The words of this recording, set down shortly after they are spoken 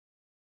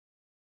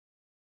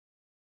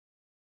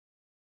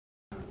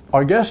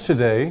Our guest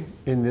today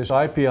in this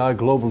IPI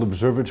Global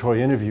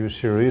Observatory interview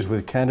series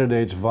with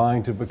candidates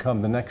vying to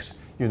become the next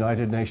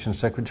United Nations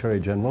Secretary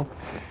General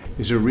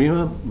is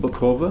Irina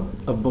Bokova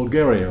of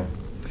Bulgaria,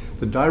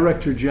 the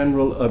Director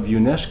General of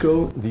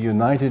UNESCO, the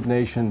United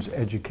Nations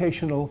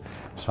Educational,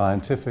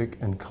 Scientific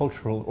and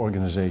Cultural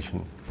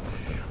Organization.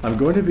 I'm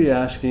going to be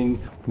asking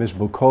Ms.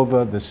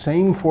 Bokova the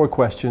same four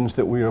questions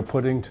that we are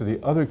putting to the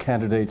other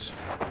candidates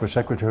for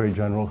Secretary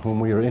General whom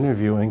we are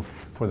interviewing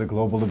for the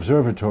Global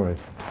Observatory.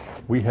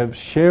 We have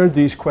shared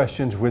these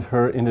questions with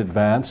her in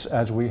advance,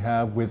 as we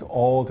have with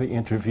all the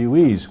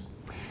interviewees.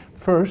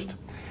 First,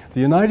 the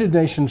United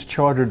Nations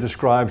Charter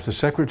describes the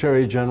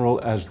Secretary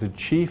General as the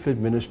Chief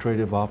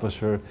Administrative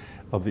Officer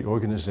of the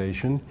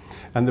organization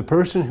and the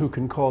person who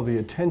can call the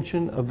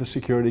attention of the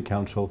Security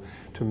Council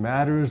to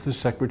matters the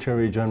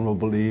Secretary General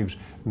believes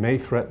may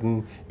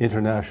threaten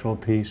international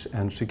peace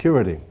and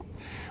security.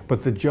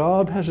 But the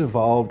job has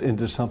evolved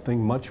into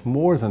something much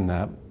more than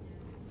that,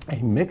 a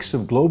mix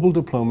of global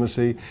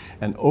diplomacy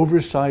and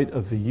oversight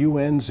of the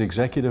UN's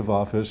Executive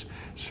Office,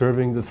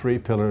 serving the three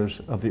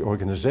pillars of the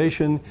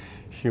organization: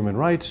 human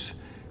rights,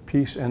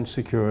 peace and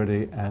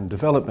security, and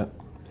development.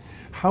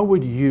 How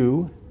would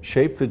you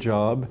shape the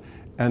job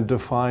and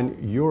define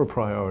your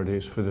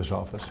priorities for this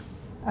office?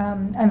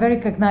 I'm very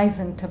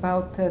cognizant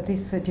about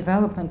this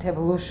development,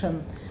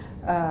 evolution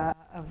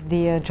of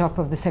the job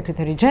of the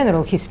Secretary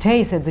General. He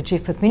stays as the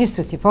Chief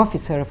Administrative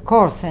Officer, of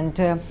course, and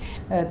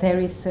there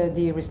is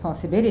the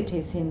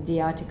responsibilities in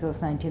the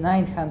Articles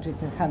 99,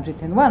 100 and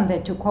 101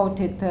 that you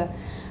quoted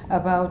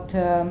about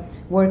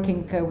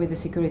working with the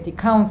Security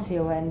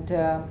Council and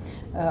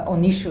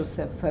on issues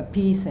of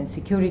peace and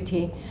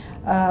security.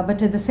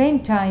 But at the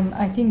same time,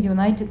 I think the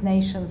United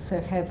Nations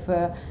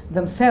have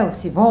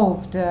themselves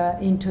evolved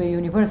into a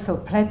universal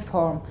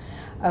platform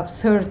of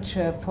search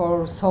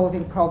for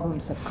solving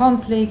problems of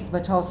conflict,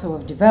 but also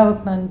of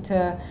development,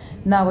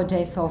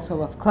 nowadays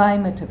also of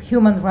climate, of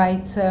human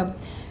rights.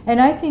 And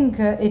I think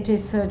it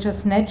is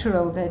just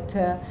natural that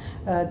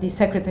the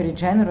Secretary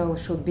General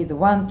should be the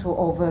one to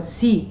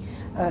oversee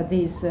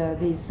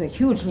these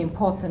hugely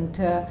important,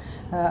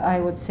 I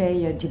would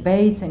say,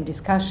 debates and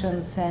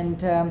discussions.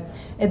 And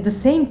at the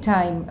same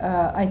time,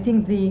 I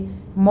think the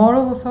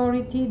moral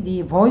authority,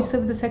 the voice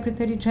of the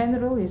Secretary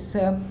General is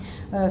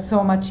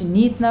so much in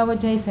need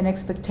nowadays, and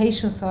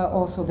expectations are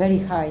also very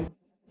high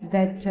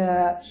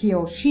that he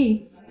or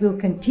she will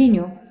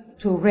continue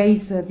to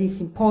raise these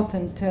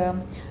important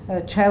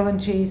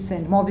challenges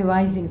and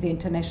mobilizing the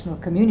international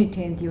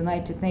community and the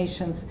United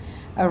Nations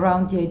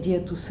around the idea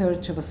to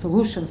search of a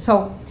solution.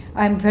 So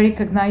I'm very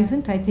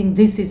cognizant. I think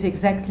this is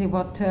exactly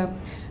what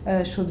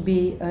should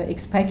be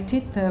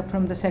expected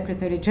from the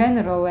Secretary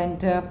General,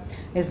 and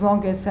as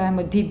long as I'm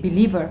a deep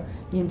believer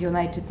in the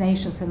United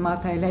Nations and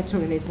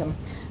multilateralism,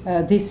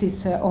 this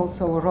is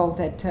also a role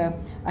that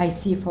I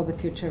see for the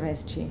future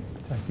SG.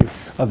 Thank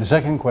you. The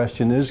second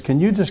question is, can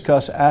you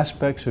discuss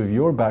aspects of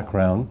your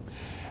background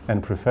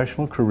and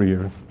professional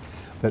career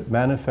that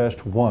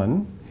manifest: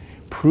 one,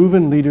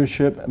 proven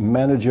leadership,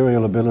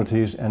 managerial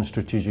abilities, and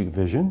strategic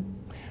vision;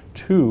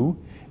 two,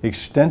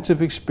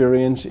 extensive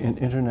experience in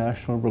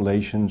international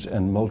relations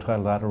and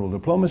multilateral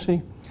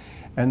diplomacy;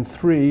 and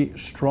three,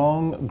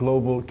 strong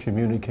global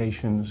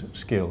communications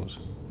skills?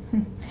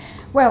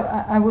 Well,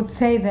 I would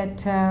say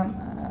that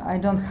I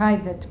don't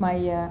hide that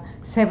my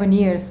 7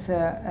 years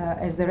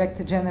as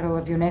Director General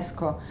of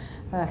UNESCO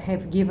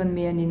have given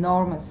me an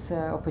enormous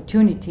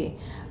opportunity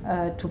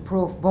to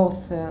prove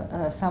both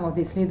some of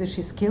these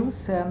leadership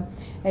skills,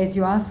 as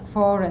you asked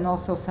for, and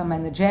also some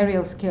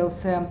managerial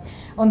skills.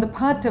 On the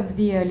part of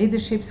the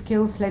leadership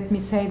skills, let me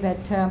say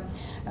that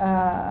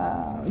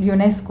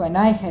UNESCO and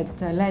I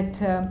had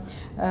led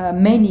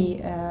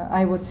many,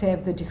 I would say,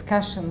 of the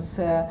discussions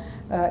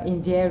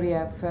in the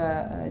area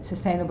of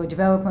sustainable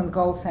development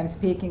goals. I'm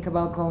speaking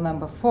about goal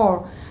number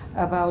 4,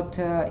 about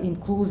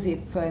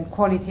inclusive and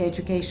quality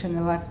education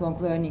and lifelong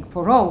learning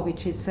for all,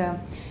 which is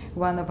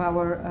one of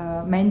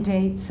our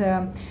mandates.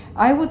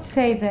 I would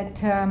say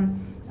that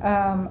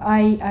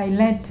I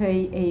led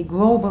a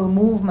global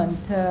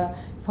movement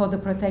for the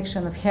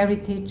protection of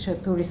heritage,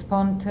 to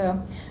respond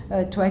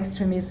to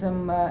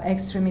extremism,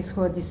 extremists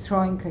who are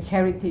destroying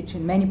heritage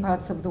in many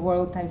parts of the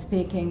world. I'm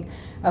speaking,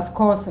 of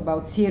course,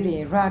 about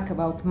Syria, Iraq,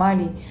 about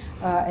Mali,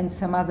 and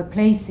some other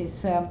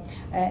places,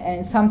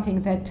 and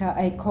something that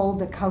I call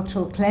the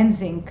cultural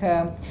cleansing.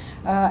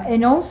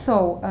 And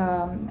also,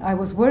 I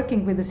was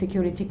working with the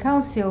Security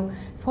Council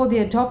for the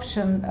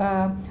adoption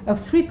of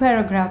 3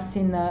 paragraphs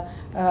in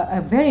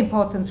a very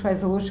important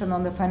resolution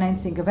on the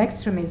financing of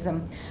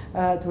extremism,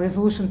 to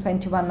Resolution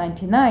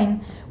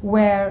 2199,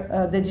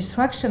 where the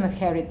destruction of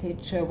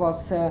heritage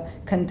was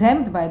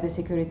condemned by the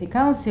Security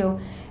Council,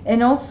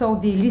 and also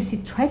the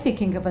illicit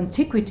trafficking of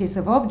antiquities,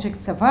 of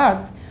objects of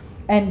art,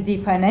 and the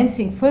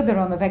financing further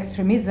on of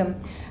extremism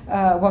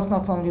was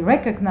not only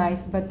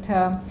recognized, but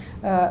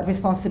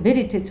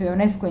responsibility to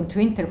UNESCO and to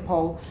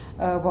Interpol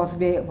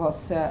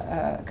was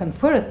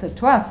conferred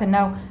to us. And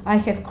now I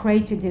have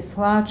created this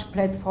large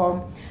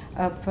platform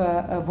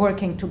of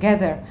working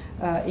together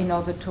in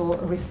order to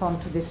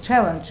respond to this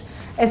challenge.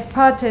 As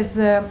part of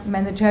the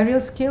managerial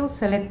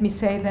skills, let me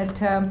say that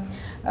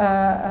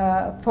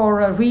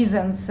for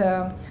reasons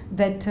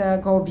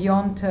that go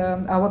beyond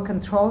our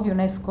control,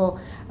 UNESCO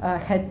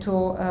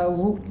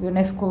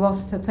UNESCO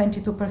lost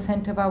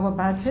 22% of our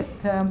budget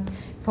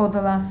for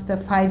the last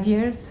 5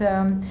 years,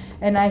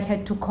 and I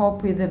had to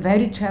cope with a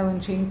very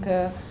challenging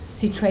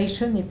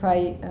situation, if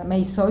I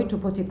may so to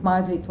put it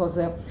mildly. It was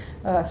a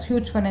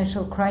huge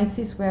financial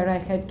crisis where I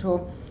had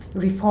to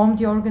reform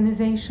the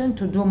organization,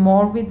 to do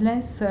more with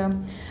less,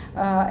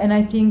 and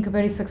I think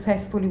very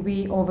successfully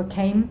we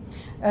overcame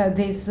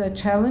this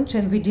challenge,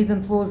 and we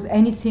didn't lose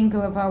any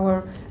single of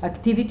our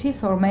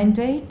activities or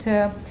mandate,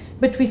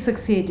 but we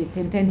succeeded,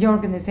 and then the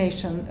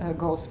organization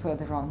goes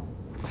further on.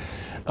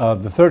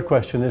 The third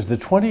question is, the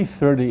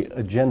 2030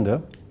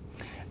 Agenda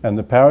and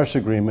the Paris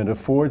Agreement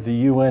afford the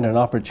UN an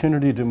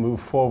opportunity to move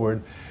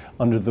forward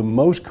under the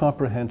most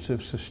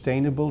comprehensive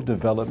sustainable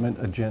development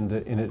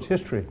agenda in its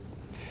history.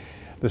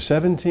 The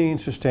 17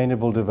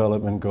 Sustainable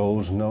Development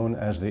Goals, known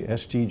as the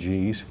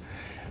SDGs,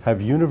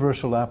 have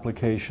universal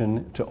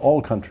application to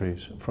all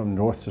countries from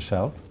north to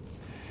south.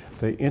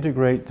 They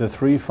integrate the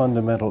three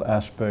fundamental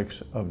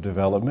aspects of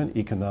development: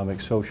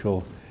 economic,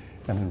 social,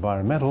 and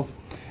environmental,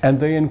 and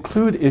they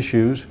include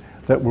issues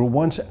that were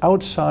once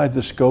outside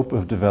the scope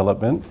of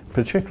development,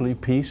 particularly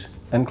peace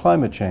and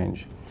climate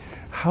change.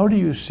 How do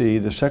you see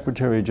the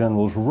Secretary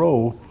General's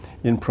role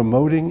in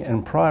promoting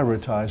and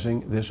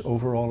prioritizing this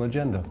overall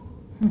agenda?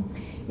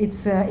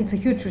 It's a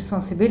huge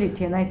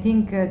responsibility, and I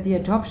think the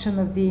adoption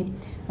of the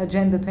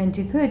Agenda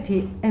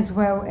 2030 as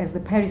well as the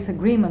Paris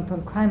Agreement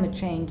on climate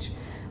change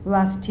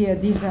last year,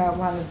 these are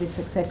one of the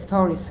success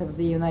stories of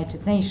the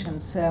United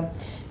Nations.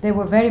 They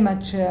were very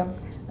much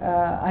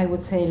I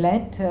would say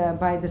led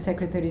by the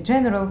Secretary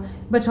General,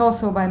 but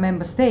also by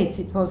member states.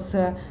 It was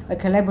a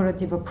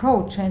collaborative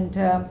approach, and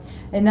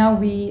now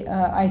we,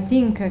 I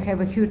think, have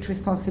a huge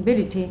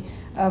responsibility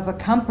of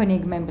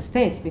accompanying member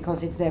states,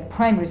 because it's their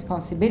prime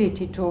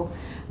responsibility to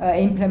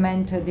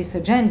implement this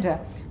agenda.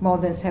 More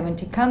than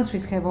 70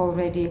 countries have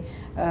already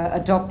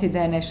adopted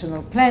their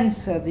national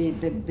plans.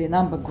 The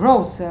number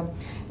grows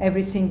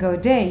every single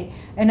day.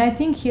 And I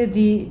think here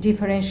the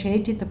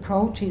differentiated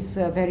approach is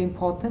very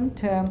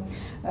important.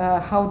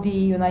 How the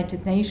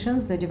United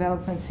Nations, the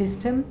development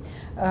system,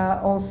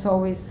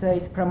 also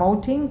is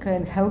promoting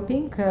and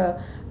helping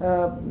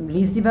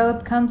least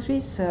developed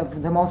countries,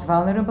 the most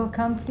vulnerable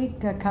countries,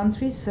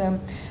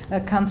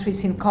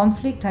 countries in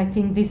conflict. I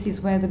think this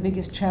is where the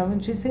biggest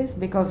challenges is,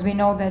 because we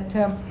know that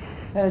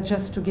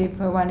just to give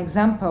one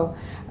example,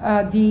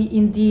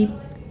 in the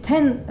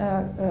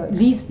 10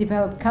 least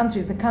developed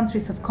countries, the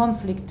countries of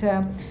conflict,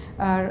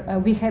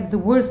 we have the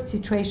worst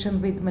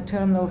situation with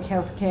maternal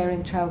health care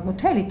and child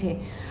mortality.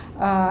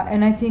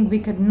 And I think we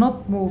could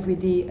not move with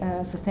the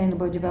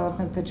Sustainable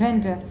Development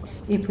Agenda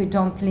if we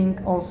don't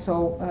link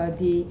also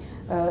the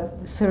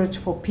search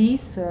for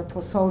peace,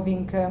 for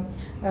solving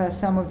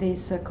some of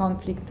these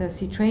conflict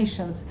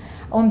situations.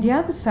 On the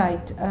other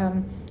side,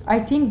 I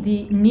think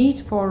the need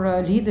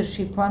for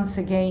leadership once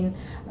again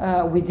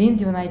within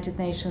the United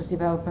Nations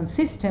development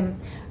system,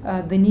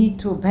 the need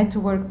to better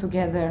work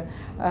together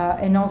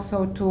and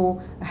also to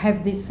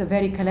have this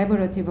very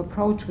collaborative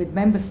approach with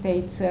member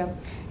states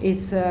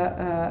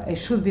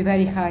should be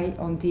very high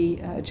on the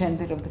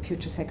agenda of the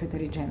future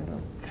Secretary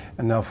General.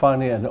 And now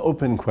finally, an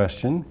open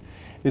question.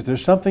 Is there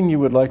something you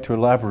would like to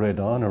elaborate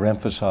on or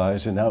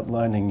emphasize in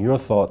outlining your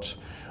thoughts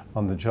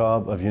on the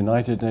job of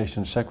United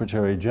Nations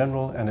Secretary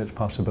General and its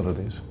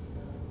possibilities?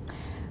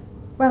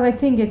 Well, I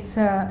think it's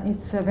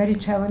a very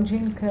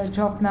challenging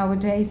job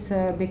nowadays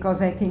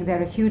because I think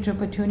there are huge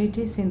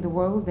opportunities in the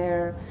world.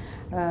 There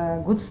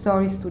are good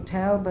stories to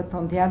tell, but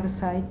on the other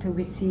side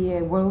we see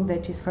a world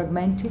that is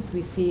fragmented.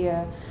 We see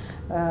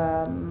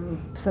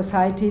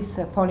societies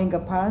falling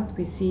apart.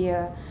 We see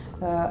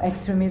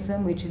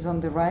extremism which is on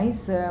the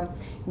rise.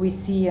 We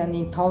see an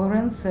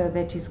intolerance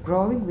that is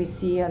growing. We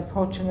see,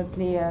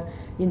 unfortunately,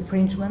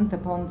 infringement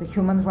upon the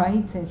human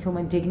rights and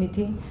human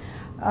dignity.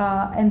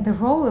 And the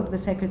role of the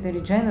Secretary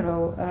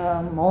General,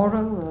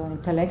 moral,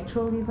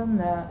 intellectual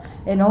even,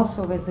 and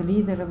also as the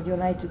leader of the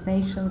United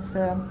Nations,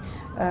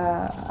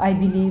 I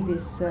believe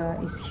is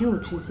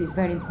huge, is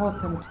very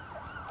important.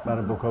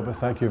 Madam Bokova,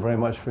 thank you very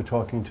much for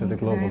talking to the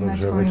Global Observatory. Thank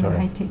you very much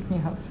for inviting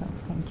me also.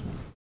 Thank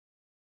you.